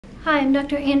Hi, I'm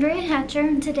Dr. Anndrea Hatcher,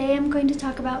 and today I'm going to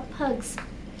talk about pugs.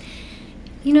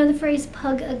 You know the phrase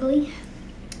pug ugly?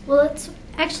 Well, it's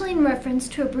actually in reference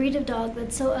to a breed of dog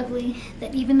that's so ugly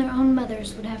that even their own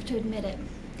mothers would have to admit it.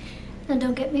 Now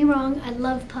don't get me wrong, I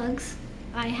love pugs.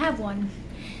 I have one.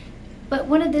 But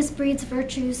one of this breed's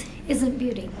virtues isn't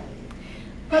beauty.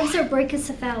 Pugs are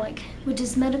brachycephalic, which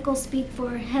is medical speak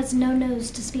for has no nose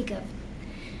to speak of.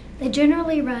 They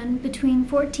generally run between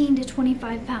 14 to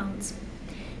 25 pounds.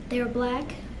 They are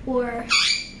black or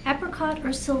apricot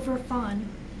or silver fawn,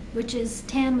 which is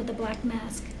tan with a black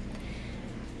mask.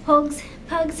 Pugs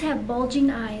have bulging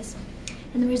eyes,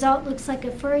 and the result looks like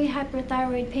a furry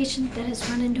hyperthyroid patient that has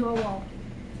run into a wall.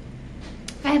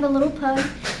 I have a little pug,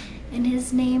 and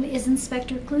his name is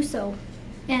Inspector Clouseau,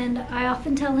 and I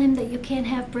often tell him that you can't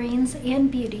have brains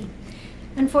and beauty.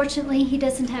 Unfortunately, he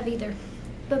doesn't have either,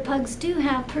 but pugs do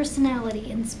have personality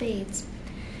in spades.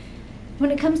 When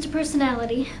it comes to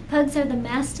personality, pugs are the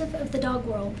mastiff of the dog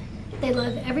world. They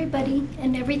love everybody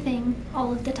and everything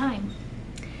all of the time.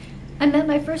 I met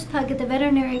my first pug at the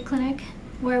veterinary clinic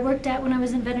where I worked at when I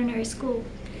was in veterinary school.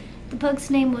 The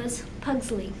pug's name was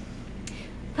Pugsley.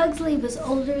 Pugsley was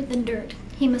older than dirt.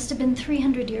 He must have been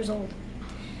 300 years old.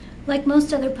 Like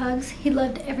most other pugs, he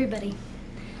loved everybody.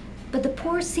 But the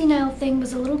poor senile thing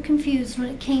was a little confused when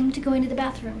it came to going to the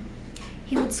bathroom.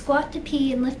 He would squat to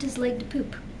pee and lift his leg to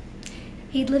poop.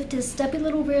 He'd lift his stubby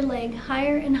little rear leg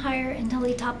higher and higher until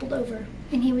he toppled over,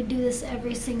 and he would do this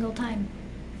every single time.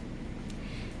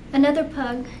 Another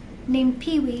pug, named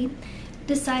Pee-wee,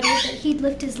 decided that he'd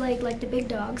lift his leg like the big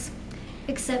dogs,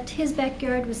 except his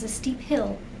backyard was a steep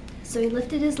hill, so he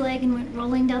lifted his leg and went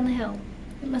rolling down the hill.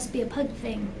 It must be a pug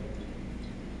thing.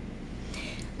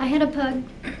 I had a pug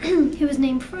who was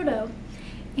named Frodo,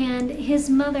 and his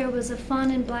mother was a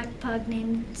fawn and black pug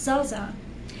named Zaza,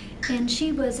 and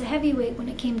she was a heavyweight when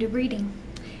it came to breeding.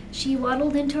 She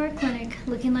waddled into our clinic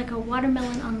looking like a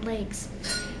watermelon on legs.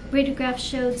 Radiographs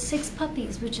showed 6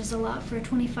 puppies, which is a lot for a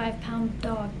 25-pound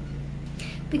dog.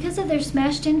 Because of their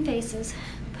smashed-in faces,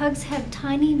 pugs have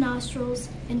tiny nostrils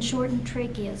and shortened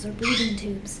tracheas, or breathing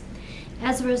tubes.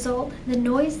 As a result, the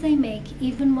noise they make,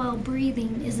 even while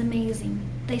breathing, is amazing.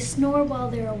 They snore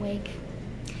while they're awake.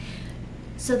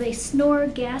 So they snore,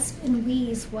 gasp, and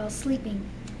wheeze while sleeping.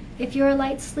 If you're a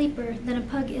light sleeper, then a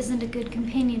pug isn't a good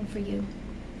companion for you.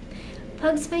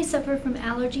 Pugs may suffer from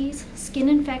allergies, skin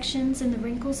infections, and the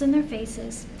wrinkles in their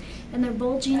faces, and their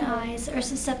bulging eyes are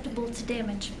susceptible to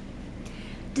damage.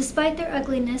 Despite their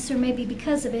ugliness, or maybe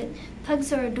because of it,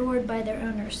 pugs are adored by their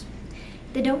owners.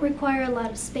 They don't require a lot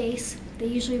of space. They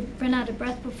usually run out of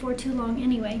breath before too long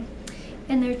anyway,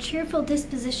 and their cheerful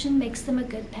disposition makes them a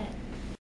good pet.